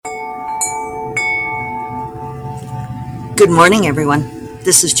Good morning, everyone.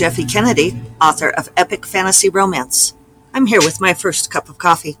 This is Jeffe Kennedy, author of Epic Fantasy Romance. I'm here with my first cup of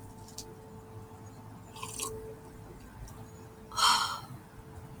coffee.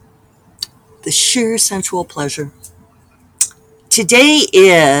 The sheer sensual pleasure. Today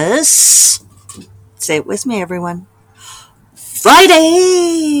is, say it with me, everyone,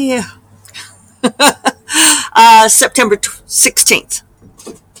 Friday! September 16th.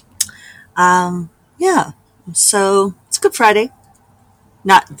 Yeah, so it's Good Friday.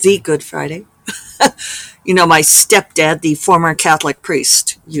 Not the Good Friday. You know, my stepdad, the former Catholic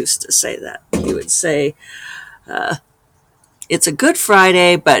priest, used to say that. He would say, it's a Good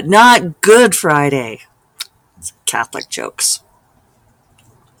Friday, but not Good Friday. It's Catholic jokes.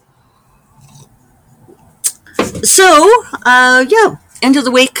 So, yeah, end of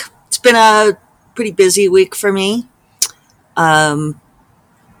the week. It's been a pretty busy week for me.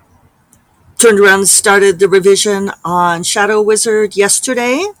 Turned around and started the revision on Shadow Wizard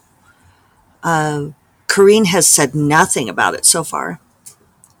yesterday. Corrine has said nothing about it so far.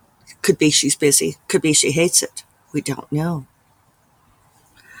 Could be she's busy. Could be she hates it. We don't know.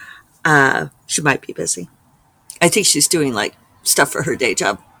 She might be busy. I think she's doing like stuff for her day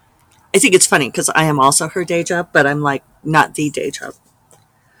job. I think it's funny because I am also her day job, but I'm like not the day job.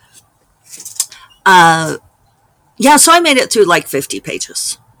 Yeah, so I made it through like 50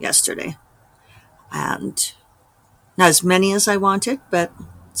 pages yesterday. And not as many as I wanted, but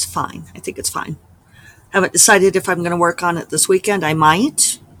it's fine. I think it's fine. Haven't decided if I'm going to work on it this weekend. I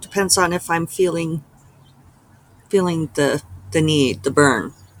might. Depends on if I'm feeling the need, the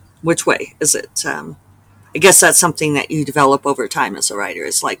burn. Which way is it? I guess that's something that you develop over time as a writer.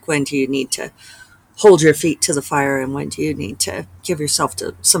 It's like, when do you need to hold your feet to the fire and when do you need to give yourself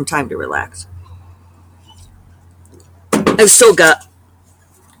some time to relax? I've still got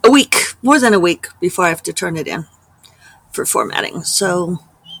a week, more than a week, before I have to turn it in for formatting.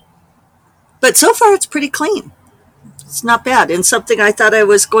 But so far it's pretty clean. It's not bad. And something I thought I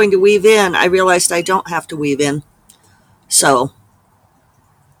was going to weave in, I realized I don't have to weave in. So,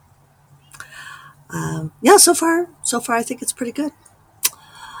 yeah, so far I think it's pretty good.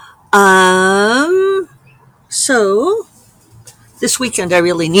 So this weekend I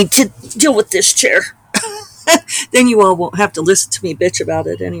really need to deal with this chair. Then you all won't have to listen to me bitch about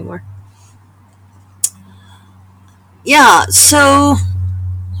it anymore. Yeah, so,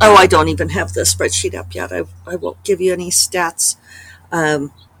 I don't even have the spreadsheet up yet. I won't give you any stats.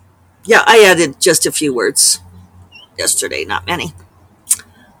 Yeah, I added just a few words yesterday, not many.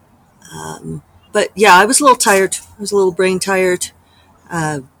 But yeah, I was a little tired. I was a little brain tired.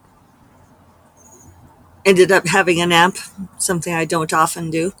 Ended up having a nap, something I don't often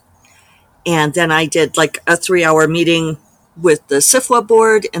do. And then I did like a 3-hour meeting with the SIFWA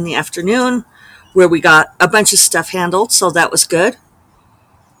board in the afternoon where we got a bunch of stuff handled, so that was good.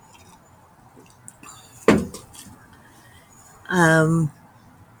 Yeah.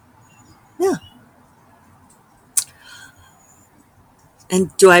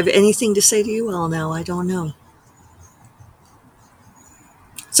 And do I have anything to say to you all now? I don't know.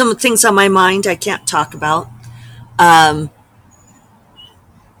 Some things on my mind I can't talk about,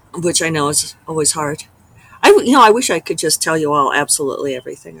 which I know is always hard. I wish I could just tell you all absolutely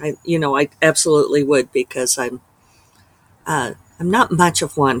everything. I absolutely would, because I'm not much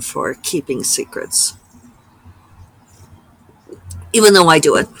of one for keeping secrets, even though I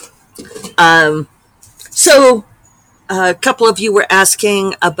do it. So a couple of you were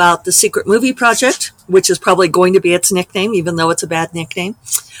asking about the Secret Movie Project, which is probably going to be its nickname, even though it's a bad nickname.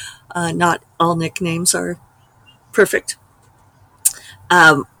 Not all nicknames are perfect.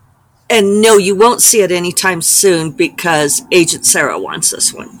 And no, you won't see it anytime soon because Agent Sarah wants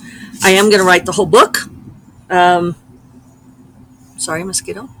this one. I am going to write the whole book. Sorry,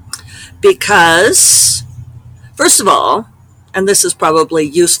 mosquito. Because, first of all, and this is probably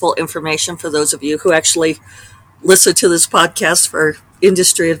useful information for those of you who actually listen to this podcast for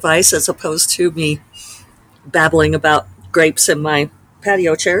industry advice as opposed to me babbling about grapes in my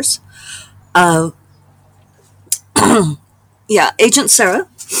patio chairs. Yeah, Agent Sarah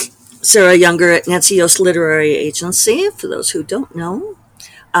Younger at Nancy Yost Literary Agency, for those who don't know,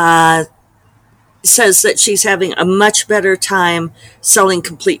 says that she's having a much better time selling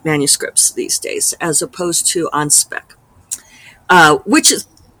complete manuscripts these days as opposed to on spec, which is,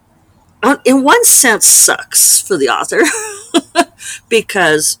 in one sense, sucks for the author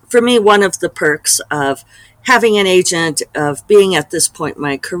because for me, one of the perks of having an agent, of being at this point in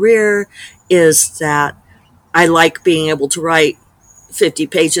my career, is that I like being able to write 50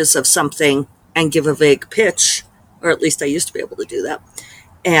 pages of something and give a vague pitch, or at least I used to be able to do that,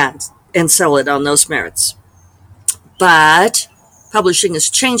 and sell it on those merits. But publishing has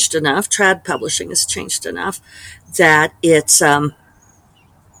changed enough, trad publishing has changed enough that it's that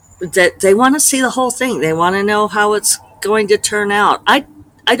they want to see the whole thing. They want to know how it's going to turn out. I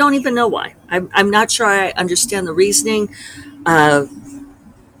don't even know why. I'm not sure I understand the reasoning. One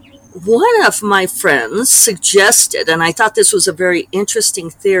of my friends suggested, and I thought this was a very interesting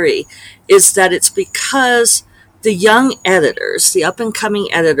theory, is that it's because the young editors, the up and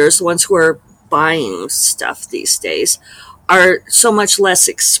coming editors, the ones who are buying stuff these days, are so much less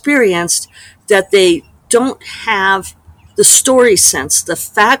experienced that they don't have the story sense, the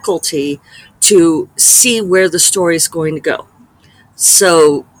faculty to see where the story is going to go.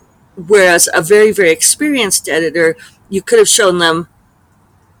 So, whereas a very, very experienced editor, you could have shown them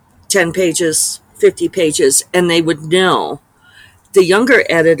 10 pages, 50 pages, and they would know. The younger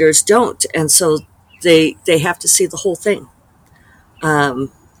editors don't, and so they have to see the whole thing.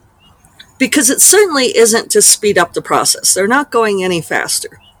 Because it certainly isn't to speed up the process. They're not going any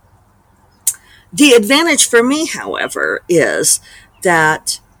faster. The advantage for me, however, is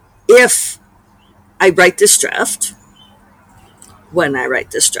that if I write this draft, when I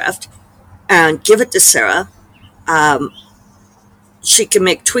write this draft, and give it to Sarah, she can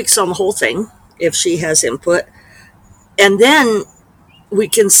make tweaks on the whole thing if she has input. And then we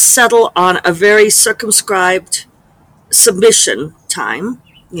can settle on a very circumscribed submission time,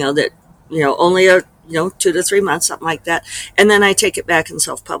 that, only 2 to 3 months, something like that. And then I take it back and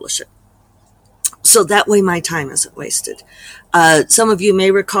self-publish it. So that way my time isn't wasted. Some of you may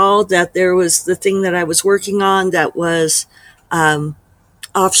recall that there was the thing that I was working on that was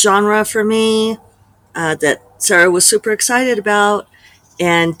off genre for me, that Sarah was super excited about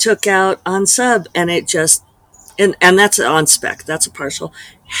and took out on sub, and it just, and that's on spec, that's a partial,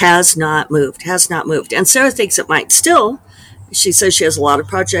 has not moved. And Sarah thinks it might still. She says she has a lot of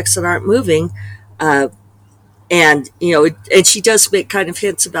projects that aren't moving. And she does make kind of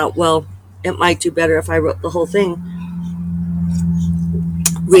hints about, well, it might do better if I wrote the whole thing.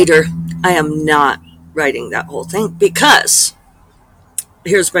 Reader, I am not writing that whole thing because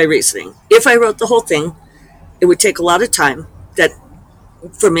here's my reasoning. If I wrote the whole thing, it would take a lot of time that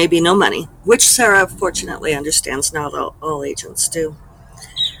for maybe no money, which Sarah fortunately understands. Not all agents do.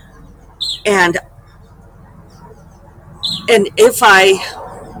 And if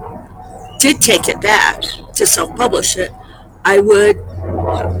I did take it back to self-publish it, I would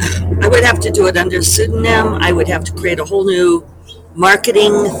have to do it under a pseudonym. I would have to create a whole new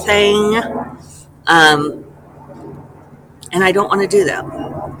marketing thing. And I don't want to do that.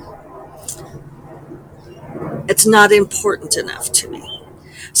 It's not important enough to me.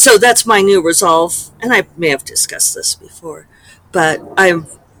 So that's my new resolve. And I may have discussed this before, but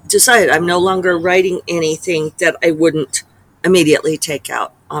I've decided I'm no longer writing anything that I wouldn't immediately take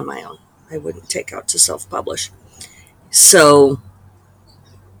out on my own. I wouldn't take out to self-publish. So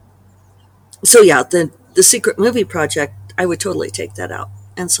yeah, the secret movie project, I would totally take that out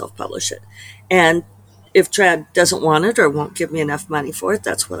and self-publish it. And if Trad doesn't want it or won't give me enough money for it,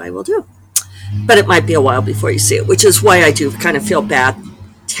 that's what I will do. But it might be a while before you see it, which is why I do kind of feel bad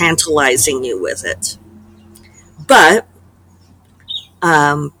tantalizing you with it. But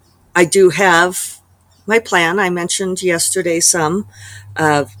I do have my plan. I mentioned yesterday some.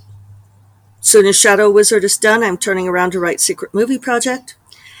 Soon as Shadow Wizard is done, I'm turning around to write Secret Movie Project.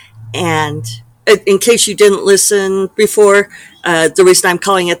 And in case you didn't listen before, the reason I'm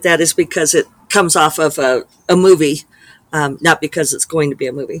calling it that is because it comes off of a movie, not because it's going to be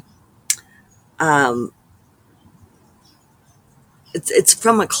a movie. It's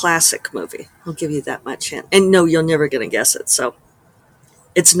from a classic movie. I'll give you that much hint. And no, you're never going to guess it. So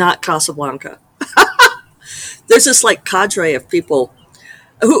it's not Casablanca. There's this cadre of people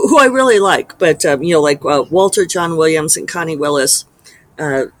who I really like, but Walter John Williams and Connie Willis.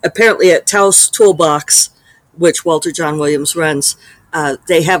 Apparently at Taos Toolbox, which Walter John Williams runs,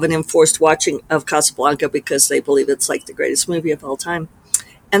 they have an enforced watching of Casablanca because they believe it's the greatest movie of all time.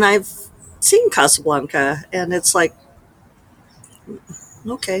 And I've seen Casablanca, and it's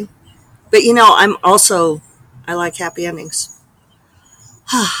okay. But I like happy endings.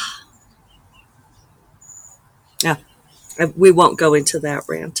 Yeah, we won't go into that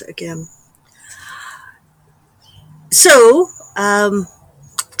rant again. So, I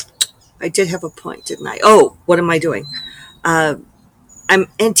did have a point, didn't I? Oh, what am I doing? I'm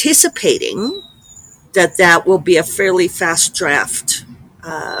anticipating that will be a fairly fast draft.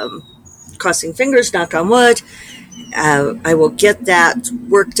 Crossing fingers, knock on wood. I will get that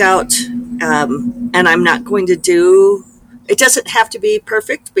worked out. And I'm not going to do, it doesn't have to be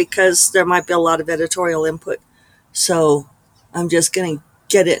perfect because there might be a lot of editorial input. So I'm just going to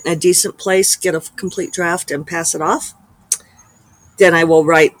get it in a decent place, get a complete draft, and pass it off. Then I will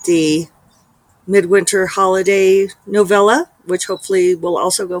write the midwinter holiday novella, which hopefully will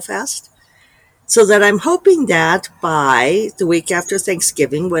also go fast. So that I'm hoping that by the week after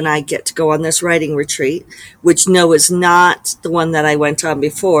Thanksgiving, when I get to go on this writing retreat, which no is not the one that I went on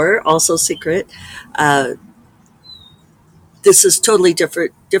before, also secret. This is totally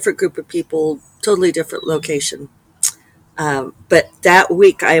different group of people, totally different location. But that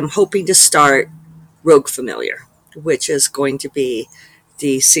week I am hoping to start Rogue Familiar, which is going to be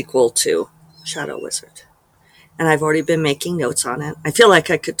the sequel to Shadow Wizard. And I've already been making notes on it. I feel like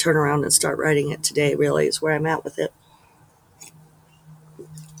I could turn around and start writing it today, really, is where I'm at with it.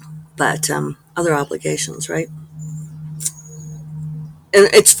 But other obligations, right? And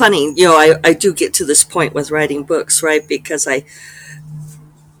it's funny, I do get to this point with writing books, right? Because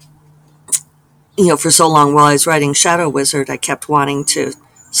for so long while I was writing Shadow Wizard, I kept wanting to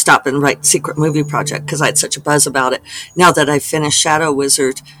stop and write Secret Movie Project because I had such a buzz about it. Now that I've finished Shadow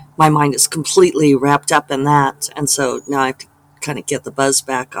Wizard, my mind is completely wrapped up in that. And so now I have to kind of get the buzz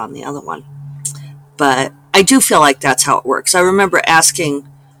back on the other one. But I do feel like that's how it works. I remember asking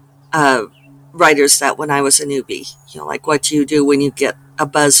writers that when I was a newbie, like, what do you do when you get a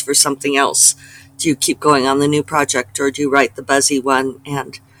buzz for something else? Do you keep going on the new project, or do you write the buzzy one?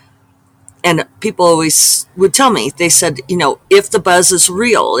 And people always would tell me, they said, if the buzz is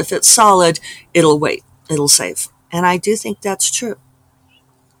real, if it's solid, it'll wait, it'll save. And I do think that's true.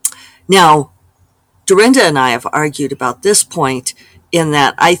 Now, Dorinda and I have argued about this point in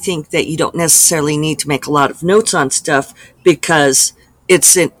that I think that you don't necessarily need to make a lot of notes on stuff because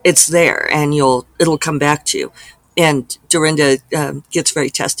it's there and it'll come back to you. And Dorinda gets very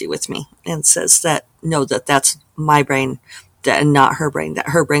testy with me and says that, no, that's my brain and not her brain, that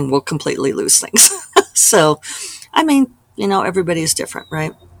her brain will completely lose things. So, I mean, everybody's different,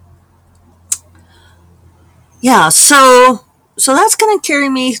 right? Yeah, so that's going to carry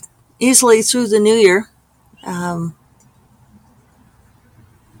me easily through the new year.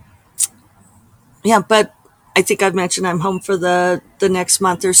 But I think I've mentioned I'm home for the next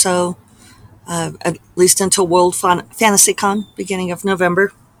month or so, at least until World Fantasy Con, beginning of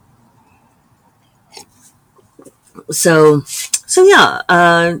November. So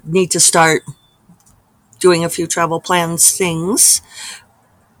yeah, need to start doing a few travel plans things.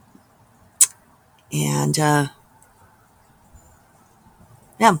 And yeah.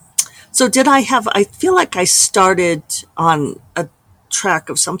 So I feel like I started on a track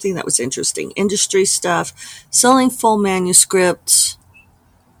of something that was interesting. Industry stuff, selling full manuscripts.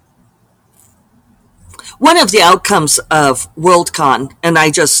 One of the outcomes of WorldCon, and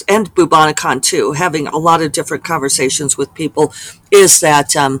Bubonicon too, having a lot of different conversations with people, is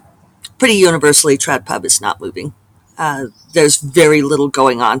that pretty universally TradPub is not moving. There's very little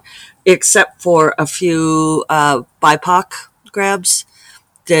going on, except for a few BIPOC grabs.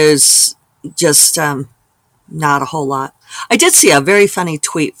 There's just not a whole lot. I did see a very funny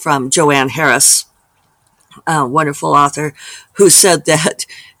tweet from Joanne Harris, a wonderful author, who said that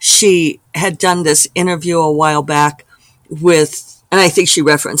she had done this interview a while back with, and I think she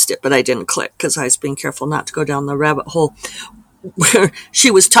referenced it, but I didn't click because I was being careful not to go down the rabbit hole, where she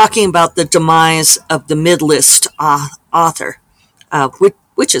was talking about the demise of the mid-list author,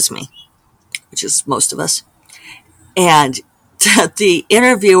 which is me, which is most of us. And the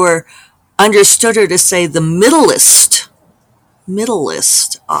interviewer understood her to say the middle-list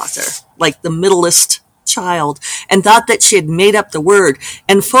author, like the middle-list child, and thought that she had made up the word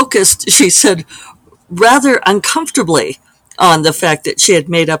and focused, she said, rather uncomfortably on the fact that she had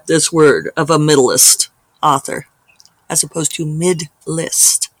made up this word of a middle-list author as opposed to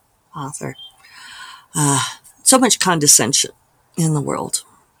mid-list author. So much condescension in the world.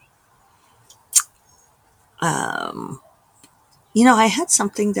 I had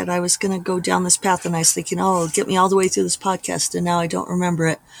something that I was going to go down this path, and I was thinking, it'll get me all the way through this podcast, and now I don't remember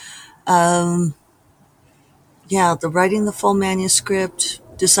it. The writing the full manuscript,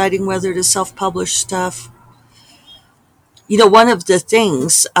 deciding whether to self-publish stuff. One of the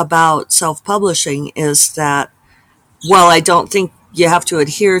things about self-publishing is that while I don't think you have to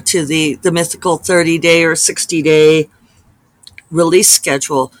adhere to the mythical 30-day or 60-day release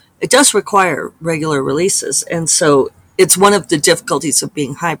schedule, it does require regular releases. And so it's one of the difficulties of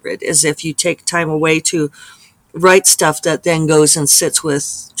being hybrid, is if you take time away to write stuff that then goes and sits with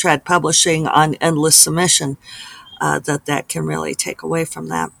trad publishing on endless submission, that can really take away from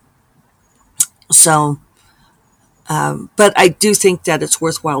that. So, but I do think that it's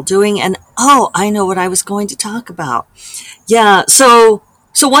worthwhile doing. And I know what I was going to talk about. Yeah. So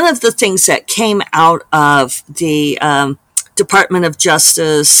one of the things that came out of the Department of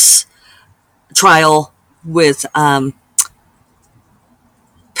Justice trial with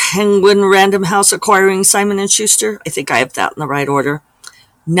Penguin Random House acquiring Simon & Schuster. I think I have that in the right order.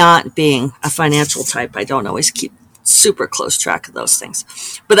 Not being a financial type, I don't always keep super close track of those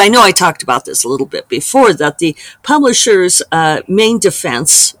things. But I know I talked about this a little bit before, that the publisher's main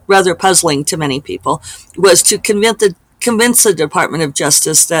defense, rather puzzling to many people, was to convince the Department of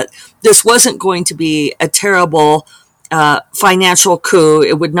Justice that this wasn't going to be a terrible financial coup.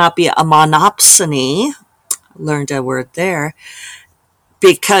 It would not be a monopsony. Learned a word there.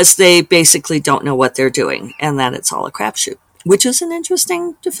 Because they basically don't know what they're doing and that it's all a crapshoot, which is an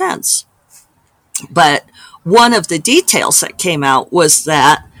interesting defense. But one of the details that came out was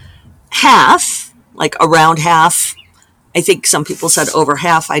that half, like around half, I think some people said over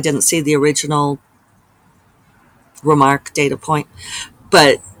half. I didn't see the original remark data point,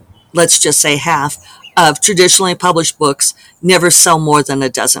 but let's just say half of traditionally published books never sell more than a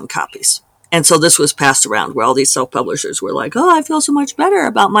dozen copies. And so this was passed around where all these self-publishers were like, oh, I feel so much better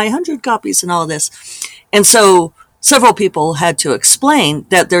about my 100 copies and all this. And so several people had to explain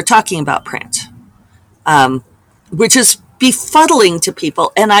that they're talking about print, which is befuddling to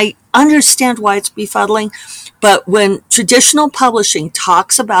people. And I understand why it's befuddling. But when traditional publishing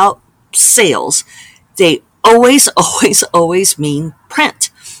talks about sales, they always, always, always mean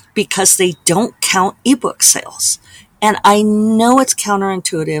print, because they don't count ebook sales. And I know it's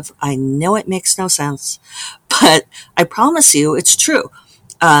counterintuitive. I know it makes no sense, but I promise you it's true.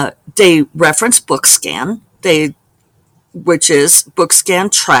 They reference BookScan, which is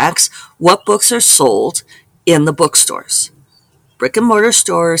BookScan tracks what books are sold in the bookstores, brick and mortar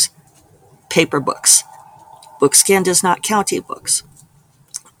stores, paper books. BookScan does not count ebooks.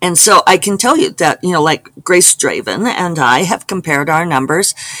 And so I can tell you that, like Grace Draven and I have compared our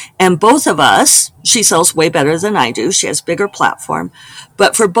numbers, and both of us, she sells way better than I do. She has a bigger platform.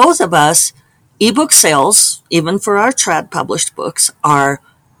 But for both of us, ebook sales, even for our trad published books, are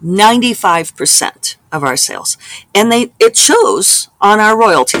 95% of our sales. And it shows on our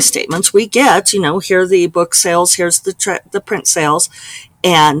royalty statements. We get, here are the ebook sales, here's the print sales,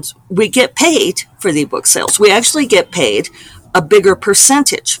 and we get paid for the ebook sales. We actually get paid a bigger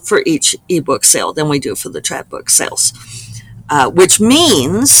percentage for each ebook sale than we do for the trad book sales, which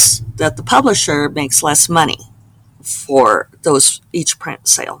means that the publisher makes less money for each print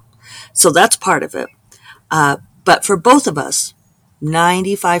sale. So that's part of it. But for both of us,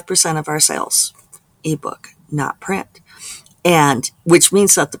 95% of our sales, ebook, not print. And which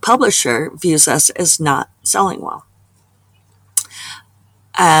means that the publisher views us as not selling well.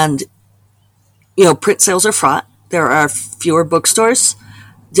 And, print sales are fraught. There are fewer bookstores.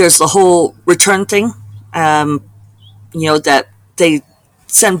 There's the whole return thing, that they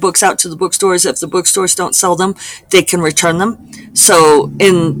send books out to the bookstores. If the bookstores don't sell them, they can return them. So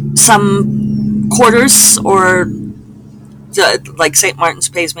in some quarters, or like St. Martin's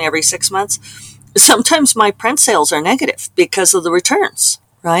pays me every 6 months, sometimes my print sales are negative because of the returns,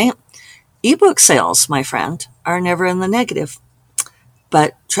 right? Ebook sales, my friend, are never in the negative,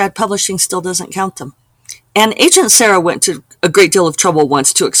 but trad publishing still doesn't count them. And Agent Sarah went to a great deal of trouble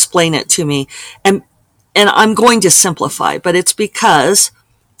once to explain it to me. And I'm going to simplify, but it's because,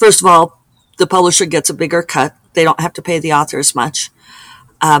 first of all, the publisher gets a bigger cut. They don't have to pay the author as much.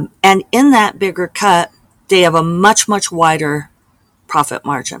 And in that bigger cut, they have a much, much wider profit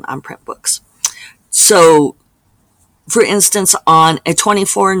margin on print books. So, for instance, on a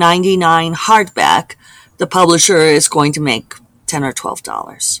 $24.99 hardback, the publisher is going to make $10 or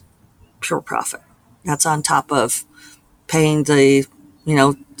 $12 pure profit. That's on top of paying the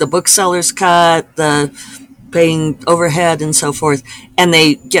bookseller's cut, the paying overhead and so forth. And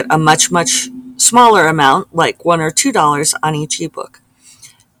they get a much, much smaller amount, like $1 or $2 on each ebook.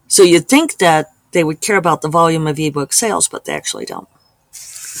 So you'd think that they would care about the volume of ebook sales, but they actually don't.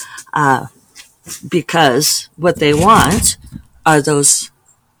 Because what they want are those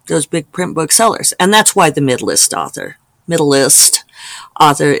big print book sellers. And that's why the middle list author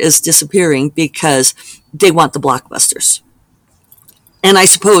is disappearing, because they want the blockbusters. And I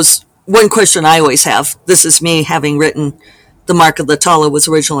suppose one question I always have, this is me having written The Mark of the Tala was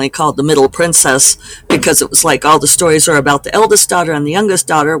originally called The Middle Princess, because it was like all the stories are about the eldest daughter and the youngest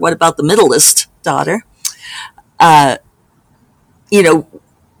daughter. What about the middleest daughter? There's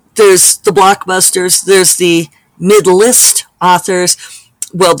the blockbusters, there's the mid-list authors.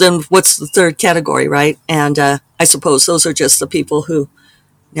 Well, then what's the third category, right? And I suppose those are just the people who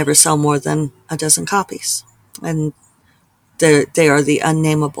never sell more than a dozen copies. And they are the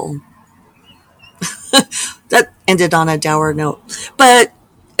unnameable. That ended on a dour note. But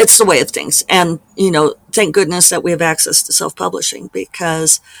it's the way of things. And, thank goodness that we have access to self-publishing,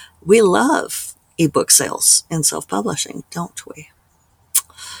 because we love ebook sales and self-publishing, don't we?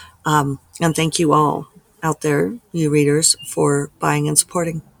 And thank you all out there, you readers, for buying and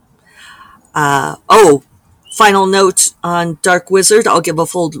supporting. Final note on Dark Wizard. I'll give a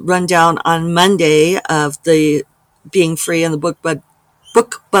full rundown on Monday of the being free and the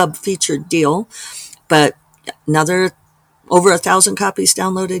BookBub featured deal. But another over 1,000 copies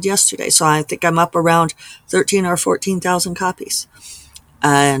downloaded yesterday. So I think I'm up around 13 or 14,000 copies.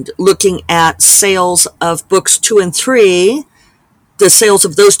 And looking at sales of books 2 and 3, the sales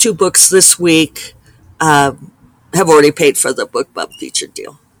of those 2 books this week have already paid for the BookBub featured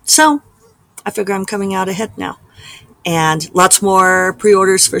deal. So I figure I'm coming out ahead now. And lots more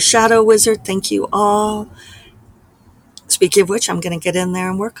pre-orders for Shadow Wizard. Thank you all. Speaking of which, I'm going to get in there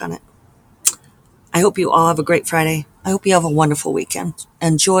and work on it. I hope you all have a great Friday. I hope you have a wonderful weekend.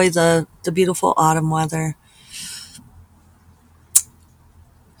 Enjoy the beautiful autumn weather.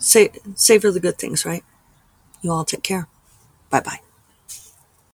 Savor the good things, right? You all take care. Bye-bye.